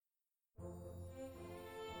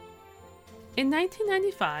In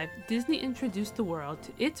 1995, Disney introduced the world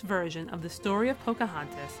to its version of the story of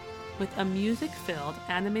Pocahontas with a music-filled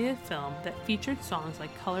animated film that featured songs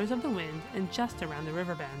like Colors of the Wind and Just Around the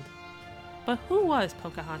River Bend. But who was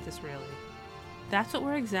Pocahontas really? That's what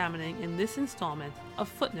we're examining in this installment of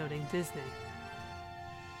Footnoting Disney.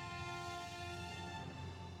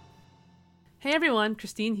 Hey everyone,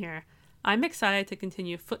 Christine here. I'm excited to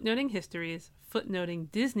continue Footnoting History's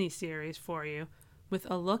Footnoting Disney series for you with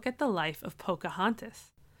a look at the life of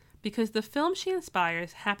Pocahontas, because the film she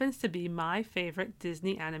inspires happens to be my favorite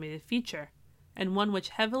Disney animated feature, and one which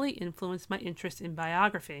heavily influenced my interest in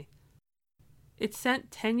biography. It sent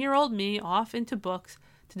 10-year-old me off into books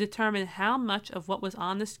to determine how much of what was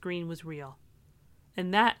on the screen was real.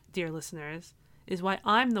 And that, dear listeners, is why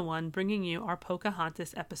I'm the one bringing you our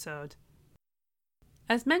Pocahontas episode.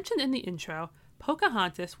 As mentioned in the intro,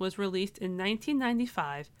 Pocahontas was released in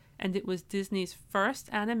 1995, and it was Disney's first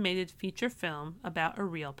animated feature film about a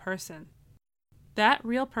real person. That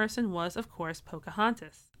real person was, of course,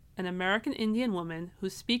 Pocahontas, an American Indian woman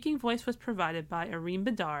whose speaking voice was provided by Irene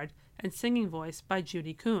Bedard and singing voice by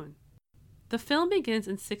Judy Kuhn. The film begins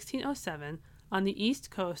in 1607 on the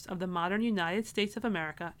east coast of the modern United States of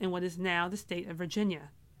America in what is now the state of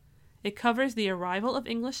Virginia. It covers the arrival of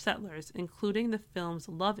English settlers, including the film's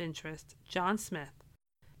love interest, John Smith.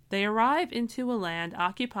 They arrive into a land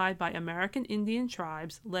occupied by American Indian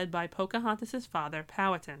tribes led by Pocahontas' father,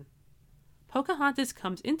 Powhatan. Pocahontas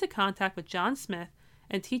comes into contact with John Smith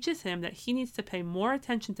and teaches him that he needs to pay more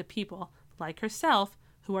attention to people, like herself,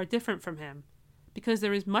 who are different from him, because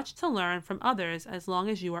there is much to learn from others as long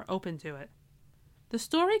as you are open to it. The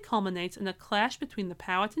story culminates in a clash between the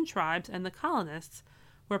Powhatan tribes and the colonists,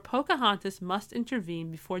 where Pocahontas must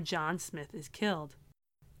intervene before John Smith is killed.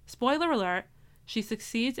 Spoiler alert, she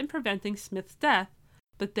succeeds in preventing Smith's death,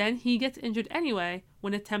 but then he gets injured anyway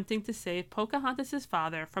when attempting to save Pocahontas'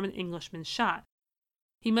 father from an Englishman's shot.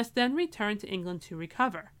 He must then return to England to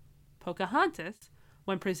recover. Pocahontas,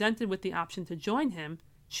 when presented with the option to join him,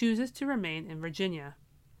 chooses to remain in Virginia.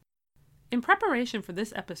 In preparation for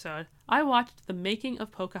this episode, I watched The Making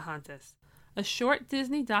of Pocahontas, a short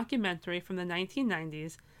Disney documentary from the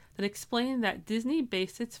 1990s that explained that Disney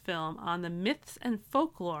based its film on the myths and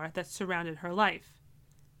folklore that surrounded her life.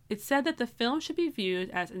 It said that the film should be viewed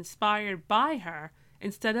as inspired by her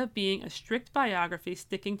instead of being a strict biography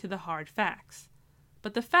sticking to the hard facts.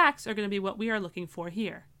 But the facts are going to be what we are looking for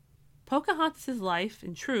here. Pocahontas' life,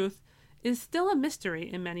 in truth, is still a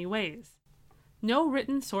mystery in many ways. No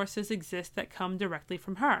written sources exist that come directly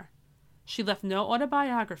from her. She left no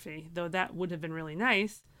autobiography, though that would have been really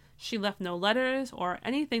nice. She left no letters or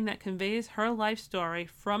anything that conveys her life story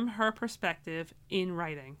from her perspective in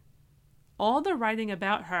writing. All the writing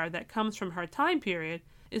about her that comes from her time period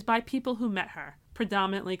is by people who met her,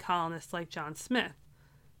 predominantly colonists like John Smith.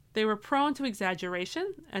 They were prone to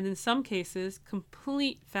exaggeration and, in some cases,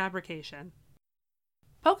 complete fabrication.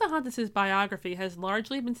 Pocahontas' biography has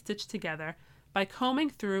largely been stitched together by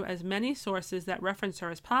combing through as many sources that reference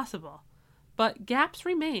her as possible. But gaps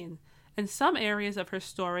remain, and some areas of her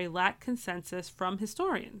story lack consensus from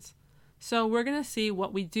historians. So we're going to see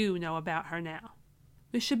what we do know about her now.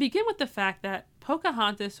 We should begin with the fact that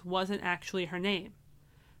Pocahontas wasn't actually her name.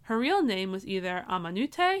 Her real name was either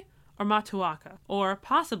Amanute or Matuaka, or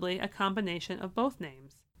possibly a combination of both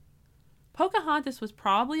names. Pocahontas was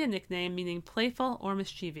probably a nickname meaning playful or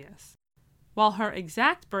mischievous. While her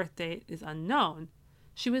exact birth date is unknown,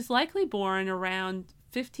 she was likely born around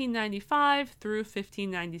 1595 through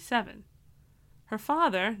 1597. Her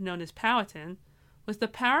father, known as Powhatan, was the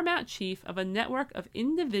paramount chief of a network of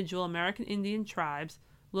individual American Indian tribes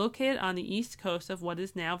located on the east coast of what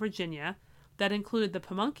is now Virginia that included the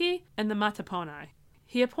Pamunkey and the Mattaponi.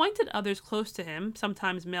 He appointed others close to him,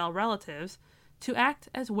 sometimes male relatives, to act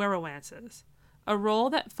as werowances, a role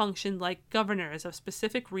that functioned like governors of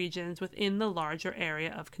specific regions within the larger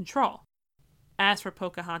area of control. As for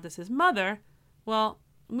Pocahontas' mother, well,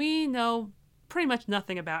 we know pretty much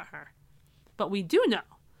nothing about her. But we do know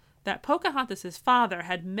that Pocahontas' father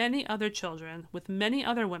had many other children with many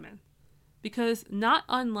other women, because not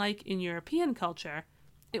unlike in European culture,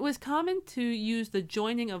 it was common to use the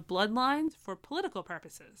joining of bloodlines for political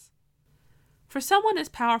purposes. For someone as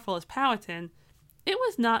powerful as Powhatan, it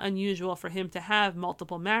was not unusual for him to have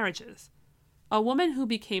multiple marriages. A woman who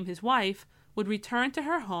became his wife would return to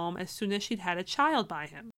her home as soon as she'd had a child by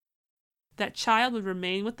him. That child would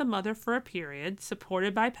remain with the mother for a period,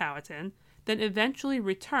 supported by Powhatan, then eventually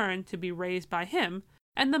return to be raised by him,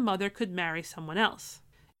 and the mother could marry someone else.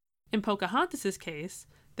 In Pocahontas' case,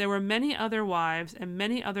 there were many other wives and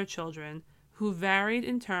many other children, who varied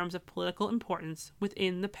in terms of political importance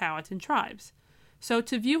within the Powhatan tribes, so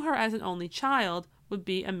to view her as an only child would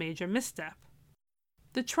be a major misstep.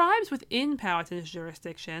 The tribes within Powhatan's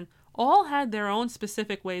jurisdiction all had their own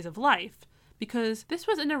specific ways of life, because this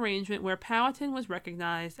was an arrangement where Powhatan was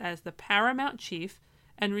recognized as the paramount chief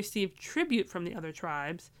and received tribute from the other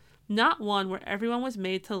tribes, not one where everyone was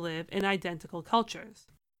made to live in identical cultures.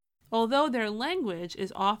 Although their language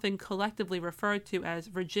is often collectively referred to as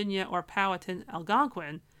Virginia or Powhatan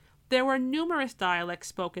Algonquin, there were numerous dialects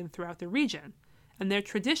spoken throughout the region, and their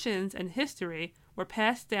traditions and history were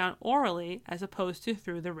passed down orally as opposed to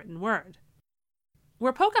through the written word.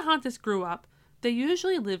 Where Pocahontas grew up, they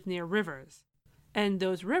usually lived near rivers, and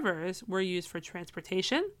those rivers were used for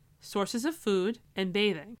transportation, sources of food, and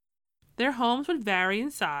bathing. Their homes would vary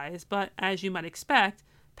in size, but as you might expect,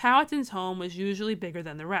 Powhatan's home was usually bigger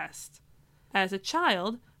than the rest. As a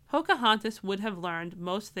child, Pocahontas would have learned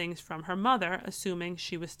most things from her mother, assuming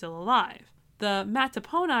she was still alive. The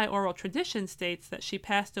Mattaponi oral tradition states that she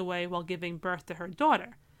passed away while giving birth to her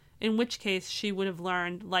daughter, in which case she would have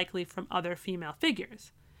learned likely from other female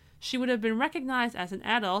figures. She would have been recognized as an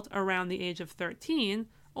adult around the age of 13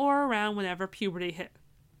 or around whenever puberty hit.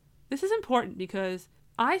 This is important because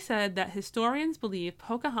I said that historians believe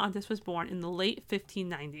Pocahontas was born in the late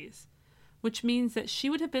 1590s, which means that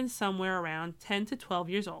she would have been somewhere around 10 to 12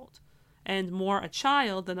 years old, and more a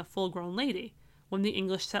child than a full-grown lady, when the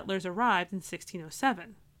English settlers arrived in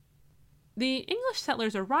 1607. The English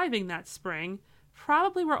settlers arriving that spring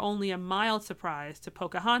probably were only a mild surprise to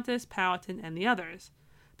Pocahontas, Powhatan, and the others,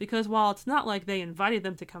 because while it's not like they invited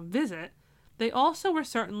them to come visit, they also were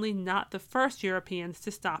certainly not the first Europeans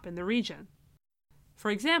to stop in the region.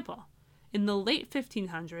 For example, in the late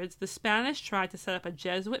 1500s, the Spanish tried to set up a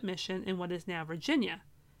Jesuit mission in what is now Virginia,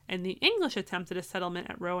 and the English attempted a settlement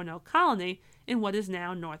at Roanoke Colony in what is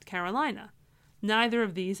now North Carolina. Neither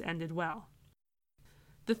of these ended well.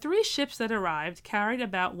 The 3 ships that arrived carried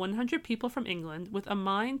about 100 people from England with a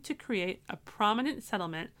mind to create a prominent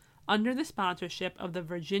settlement under the sponsorship of the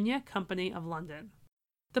Virginia Company of London.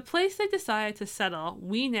 The place they decided to settle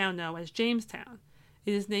we now know as Jamestown.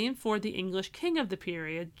 It is named for the English king of the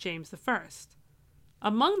period, James I.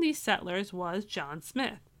 Among these settlers was John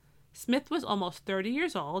Smith. Smith was almost 30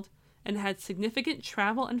 years old and had significant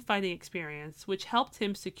travel and fighting experience, which helped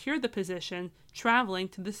him secure the position traveling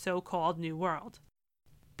to the so-called New World.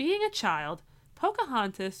 Being a child,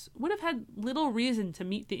 Pocahontas would have had little reason to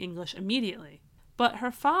meet the English immediately, but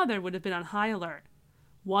her father would have been on high alert.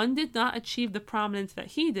 One did not achieve the prominence that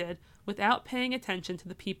he did without paying attention to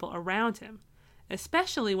the people around him,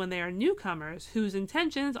 especially when they are newcomers whose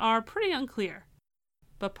intentions are pretty unclear.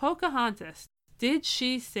 But Pocahontas, did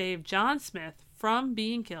she save John Smith from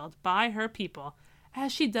being killed by her people,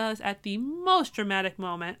 as she does at the most dramatic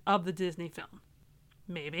moment of the Disney film?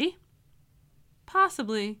 Maybe.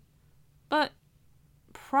 Possibly. But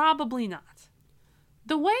probably not.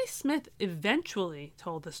 The way Smith eventually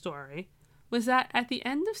told the story was that at the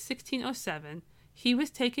end of 1607, he was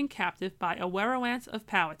taken captive by a Werowance of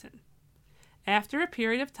Powhatan. After a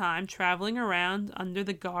period of time traveling around under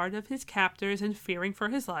the guard of his captors and fearing for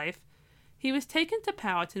his life, he was taken to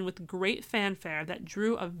Powhatan with great fanfare that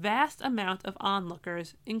drew a vast amount of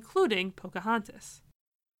onlookers, including Pocahontas.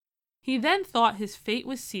 He then thought his fate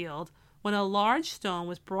was sealed when a large stone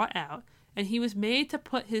was brought out and he was made to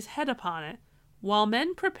put his head upon it, while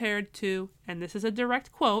men prepared to, and this is a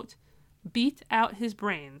direct quote, beat out his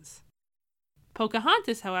brains.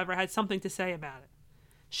 Pocahontas, however, had something to say about it.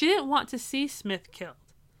 She didn't want to see Smith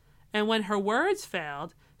killed, and when her words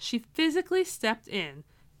failed, she physically stepped in,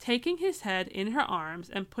 taking his head in her arms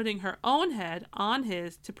and putting her own head on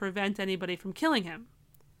his to prevent anybody from killing him.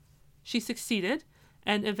 She succeeded,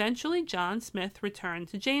 and eventually John Smith returned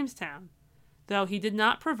to Jamestown, though he did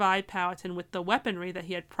not provide Powhatan with the weaponry that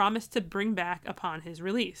he had promised to bring back upon his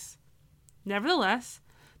release. Nevertheless,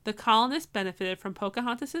 the colonists benefited from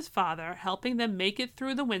Pocahontas' father helping them make it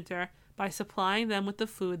through the winter by supplying them with the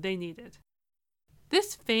food they needed.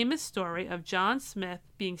 This famous story of John Smith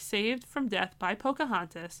being saved from death by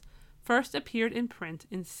Pocahontas first appeared in print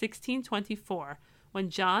in 1624 when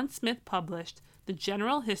John Smith published The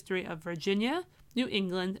General History of Virginia, New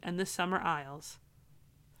England, and the Summer Isles.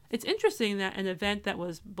 It's interesting that an event that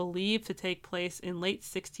was believed to take place in late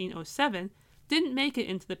 1607 didn't make it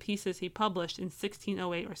into the pieces he published in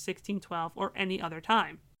 1608 or 1612 or any other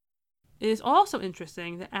time. It is also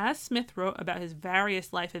interesting that as Smith wrote about his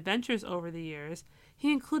various life adventures over the years,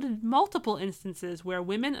 he included multiple instances where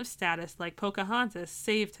women of status like Pocahontas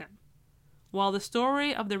saved him. While the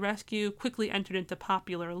story of the rescue quickly entered into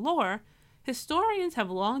popular lore, historians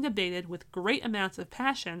have long debated with great amounts of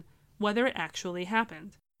passion whether it actually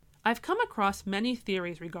happened. I've come across many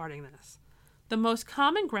theories regarding this. The most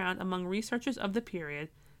common ground among researchers of the period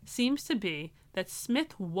seems to be that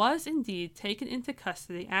Smith was indeed taken into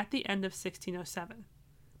custody at the end of 1607.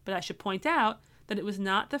 But I should point out that it was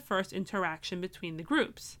not the first interaction between the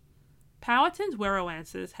groups. Powhatan's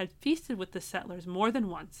Werowance had feasted with the settlers more than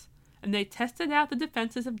once, and they tested out the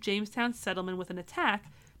defenses of Jamestown settlement with an attack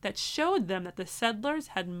that showed them that the settlers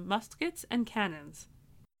had muskets and cannons.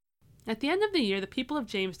 At the end of the year, the people of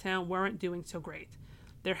Jamestown weren't doing so great.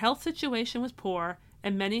 Their health situation was poor,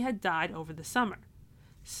 and many had died over the summer.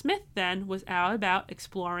 Smith then was out about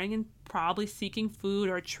exploring and probably seeking food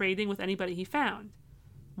or trading with anybody he found.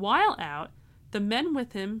 While out, the men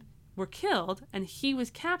with him were killed, and he was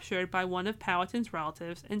captured by one of Powhatan's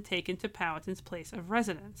relatives and taken to Powhatan's place of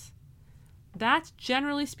residence. That's,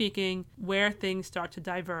 generally speaking, where things start to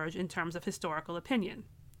diverge in terms of historical opinion.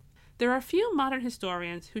 There are a few modern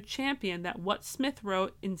historians who champion that what Smith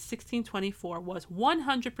wrote in 1624 was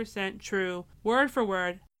 100% true, word for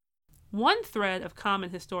word. One thread of common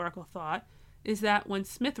historical thought is that when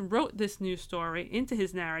Smith wrote this new story into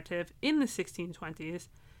his narrative in the 1620s,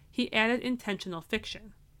 he added intentional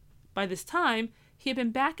fiction. By this time, he had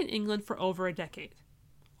been back in England for over a decade.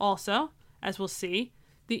 Also, as we'll see,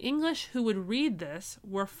 the English who would read this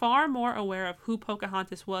were far more aware of who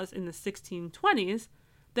Pocahontas was in the 1620s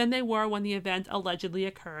than they were when the event allegedly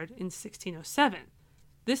occurred in 1607.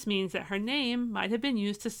 This means that her name might have been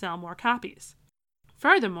used to sell more copies.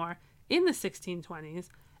 Furthermore, in the 1620s,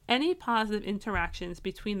 any positive interactions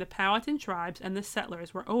between the Powhatan tribes and the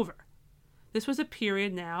settlers were over. This was a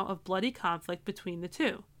period now of bloody conflict between the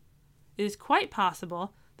two. It is quite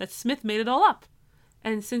possible that Smith made it all up,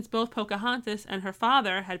 and since both Pocahontas and her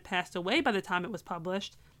father had passed away by the time it was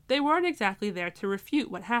published, they weren't exactly there to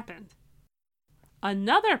refute what happened.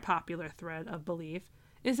 Another popular thread of belief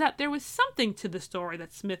is that there was something to the story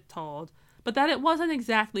that Smith told, but that it wasn't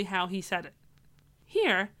exactly how he said it.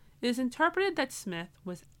 Here, it is interpreted that Smith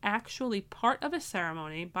was actually part of a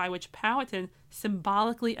ceremony by which Powhatan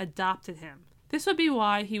symbolically adopted him. This would be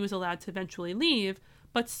why he was allowed to eventually leave,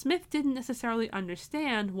 but Smith didn't necessarily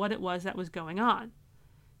understand what it was that was going on.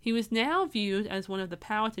 He was now viewed as one of the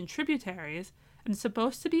Powhatan tributaries and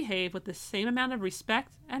supposed to behave with the same amount of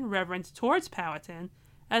respect and reverence towards Powhatan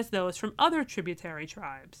as those from other tributary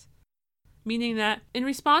tribes, meaning that in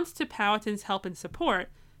response to Powhatan's help and support,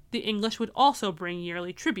 the English would also bring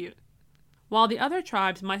yearly tribute. While the other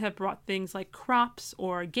tribes might have brought things like crops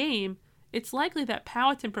or game, it's likely that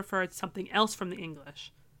Powhatan preferred something else from the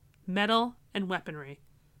English, metal and weaponry,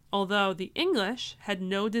 although the English had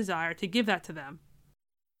no desire to give that to them.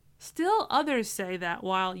 Still, others say that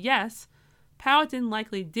while, yes, Powhatan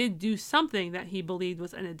likely did do something that he believed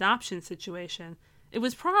was an adoption situation, it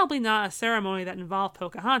was probably not a ceremony that involved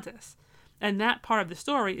Pocahontas, and that part of the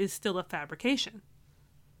story is still a fabrication.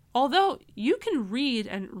 Although you can read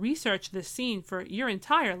and research this scene for your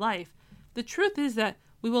entire life, the truth is that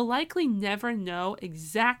we will likely never know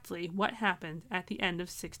exactly what happened at the end of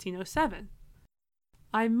 1607.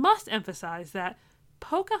 I must emphasize that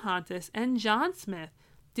Pocahontas and John Smith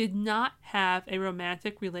did not have a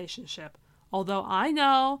romantic relationship, although I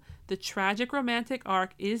know the tragic romantic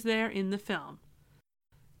arc is there in the film.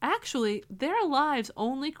 Actually, their lives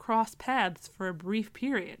only crossed paths for a brief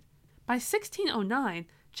period. By 1609,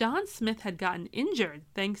 John Smith had gotten injured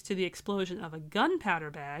thanks to the explosion of a gunpowder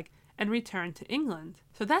bag and returned to England.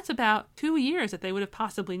 So that's about 2 years that they would have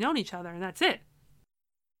possibly known each other, and that's it.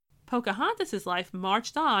 Pocahontas' life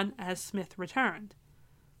marched on as Smith returned.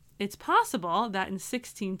 It's possible that in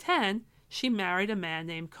 1610, she married a man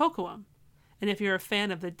named Kocoum, and if you're a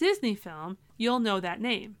fan of the Disney film, you'll know that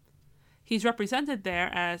name. He's represented there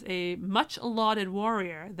as a much-lauded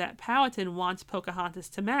warrior that Powhatan wants Pocahontas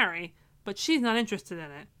to marry, but she's not interested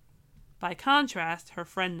in it. By contrast, her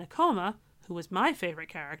friend Nakoma, who was my favorite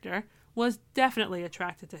character, was definitely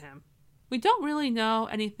attracted to him. We don't really know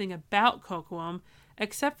anything about Kocoum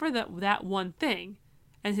except for that one thing,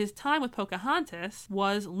 and his time with Pocahontas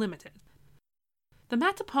was limited. The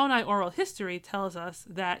Mattaponi oral history tells us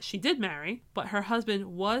that she did marry, but her husband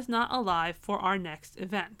was not alive for our next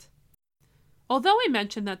event. Although we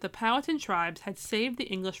mentioned that the Powhatan tribes had saved the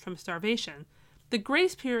English from starvation, the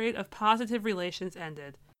grace period of positive relations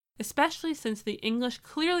ended, especially since the English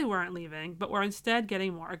clearly weren't leaving, but were instead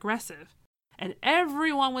getting more aggressive, and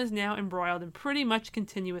everyone was now embroiled in pretty much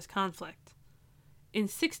continuous conflict. In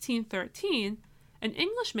 1613, an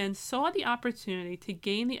Englishman saw the opportunity to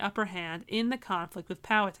gain the upper hand in the conflict with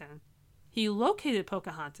Powhatan. He located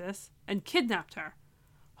Pocahontas and kidnapped her,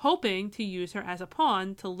 hoping to use her as a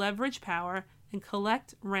pawn to leverage power and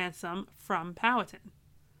collect ransom from Powhatan.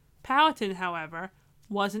 Powhatan, however,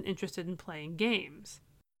 wasn't interested in playing games.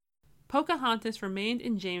 Pocahontas remained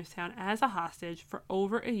in Jamestown as a hostage for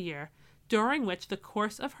over a year, during which the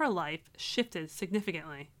course of her life shifted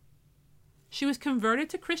significantly. She was converted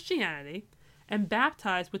to Christianity and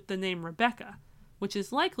baptized with the name Rebecca, which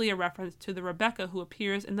is likely a reference to the Rebecca who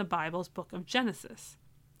appears in the Bible's book of Genesis.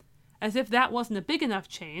 As if that wasn't a big enough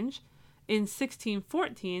change, in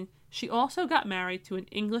 1614 she also got married to an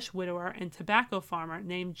English widower and tobacco farmer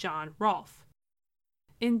named John Rolfe.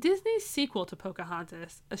 In Disney's sequel to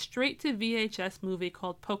Pocahontas, a straight-to-VHS movie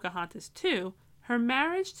called Pocahontas 2, her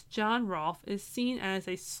marriage to John Rolfe is seen as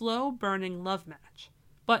a slow-burning love match,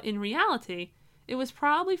 but in reality, it was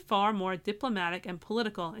probably far more diplomatic and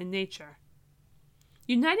political in nature.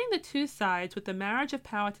 Uniting the two sides with the marriage of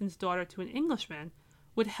Powhatan's daughter to an Englishman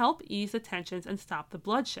would help ease the tensions and stop the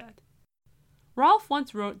bloodshed. Rolfe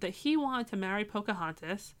once wrote that he wanted to marry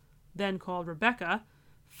Pocahontas, then called Rebecca,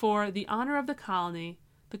 for the honor of the colony,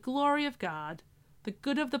 the glory of God, the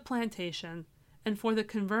good of the plantation, and for the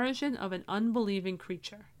conversion of an unbelieving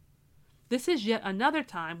creature. This is yet another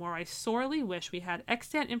time where I sorely wish we had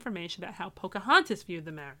extant information about how Pocahontas viewed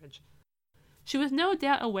the marriage. She was no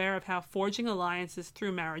doubt aware of how forging alliances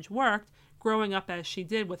through marriage worked, growing up as she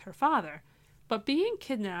did with her father, but being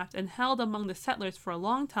kidnapped and held among the settlers for a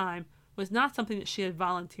long time was not something that she had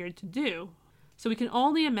volunteered to do, so we can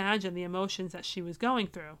only imagine the emotions that she was going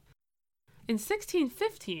through. In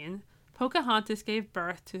 1615, Pocahontas gave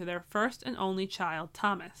birth to their first and only child,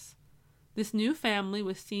 Thomas. This new family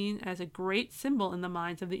was seen as a great symbol in the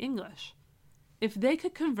minds of the English. If they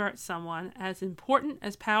could convert someone as important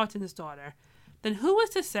as Powhatan's daughter, then who was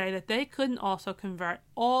to say that they couldn't also convert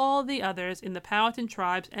all the others in the Powhatan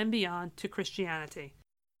tribes and beyond to Christianity?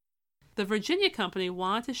 The Virginia Company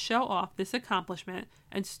wanted to show off this accomplishment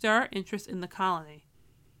and stir interest in the colony.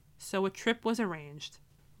 So a trip was arranged.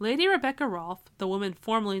 Lady Rebecca Rolfe, the woman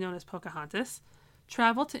formerly known as Pocahontas,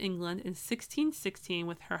 traveled to England in 1616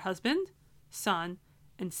 with her husband, son,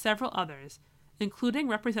 and several others, including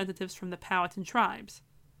representatives from the Powhatan tribes.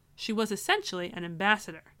 She was essentially an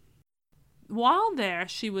ambassador. While there,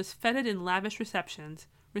 she was feted in lavish receptions,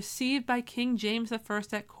 received by King James I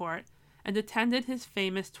at court, and attended his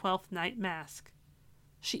famous Twelfth Night Masque.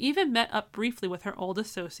 She even met up briefly with her old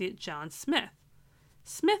associate John Smith.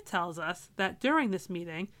 Smith tells us that during this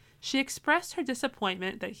meeting, she expressed her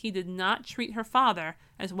disappointment that he did not treat her father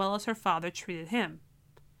as well as her father treated him.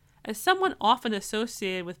 As someone often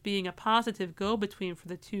associated with being a positive go-between for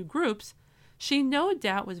the two groups, she no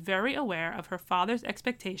doubt was very aware of her father's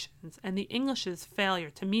expectations and the English's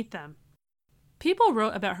failure to meet them. People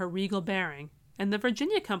wrote about her regal bearing, and the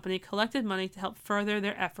Virginia Company collected money to help further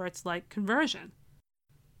their efforts like conversion.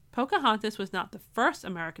 Pocahontas was not the first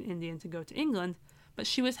American Indian to go to England, but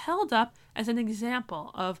she was held up as an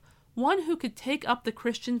example of one who could take up the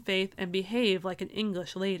Christian faith and behave like an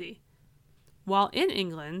English lady. While in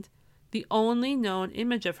England, the only known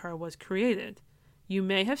image of her was created. You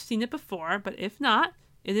may have seen it before, but if not,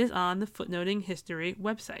 it is on the Footnoting History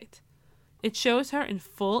website. It shows her in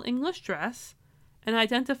full English dress and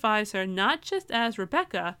identifies her not just as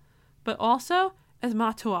Rebecca, but also as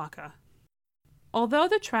Matoaka. Although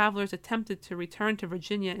the travelers attempted to return to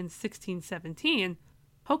Virginia in 1617,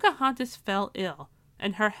 Pocahontas fell ill,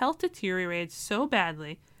 and her health deteriorated so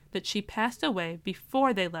badly that she passed away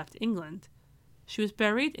before they left England. She was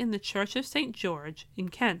buried in the Church of St. George in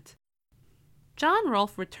Kent. John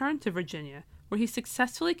Rolfe returned to Virginia, where he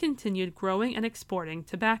successfully continued growing and exporting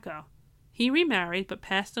tobacco. He remarried but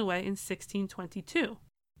passed away in 1622.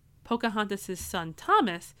 Pocahontas' son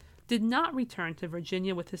Thomas did not return to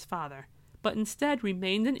Virginia with his father, but instead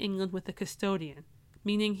remained in England with a custodian,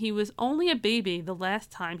 meaning he was only a baby the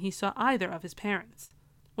last time he saw either of his parents.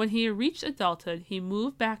 When he reached adulthood, he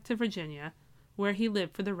moved back to Virginia, where he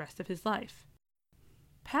lived for the rest of his life.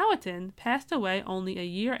 Powhatan passed away only a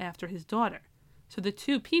year after his daughter, so the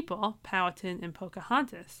two people, Powhatan and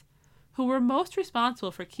Pocahontas, who were most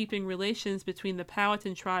responsible for keeping relations between the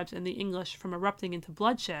Powhatan tribes and the English from erupting into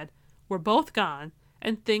bloodshed, were both gone,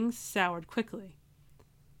 and things soured quickly.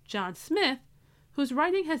 John Smith, whose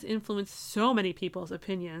writing has influenced so many people's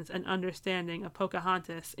opinions and understanding of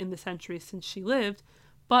Pocahontas in the centuries since she lived,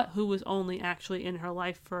 but who was only actually in her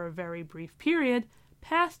life for a very brief period,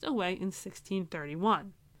 passed away in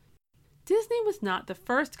 1631. Disney was not the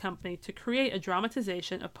first company to create a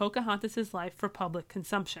dramatization of Pocahontas' life for public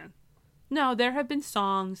consumption. No, there have been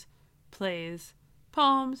songs, plays,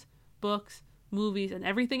 poems, books, movies, and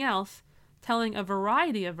everything else telling a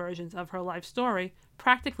variety of versions of her life story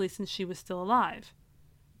practically since she was still alive.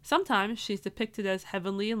 Sometimes she's depicted as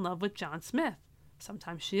heavenly in love with John Smith.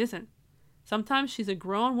 Sometimes she isn't. Sometimes she's a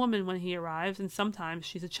grown woman when he arrives, and sometimes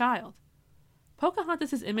she's a child.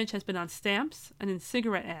 Pocahontas' image has been on stamps and in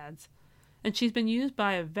cigarette ads, and she's been used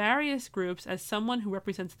by various groups as someone who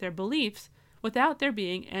represents their beliefs without there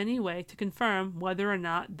being any way to confirm whether or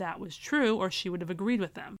not that was true or she would have agreed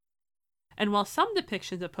with them. And while some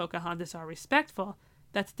depictions of Pocahontas are respectful,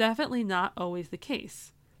 that's definitely not always the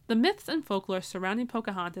case. The myths and folklore surrounding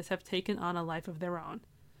Pocahontas have taken on a life of their own.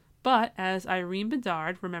 But, as Irene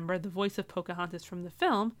Bedard, remember the voice of Pocahontas from the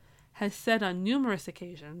film, has said on numerous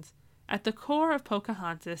occasions, at the core of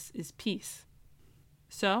Pocahontas is peace.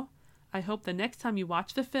 So, I hope the next time you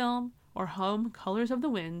watch the film or hum Colors of the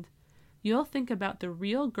Wind, you'll think about the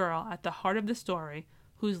real girl at the heart of the story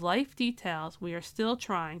whose life details we are still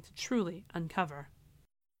trying to truly uncover.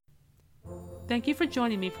 Thank you for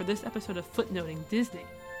joining me for this episode of Footnoting Disney.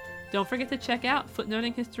 Don't forget to check out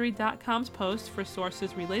footnotinghistory.com's posts for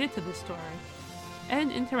sources related to this story,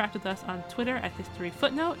 and interact with us on Twitter at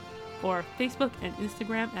HistoryFootnote or Facebook and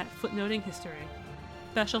Instagram at FootnotingHistory.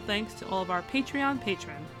 Special thanks to all of our Patreon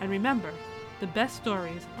patrons, and remember, the best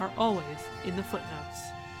stories are always in the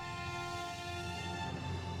footnotes.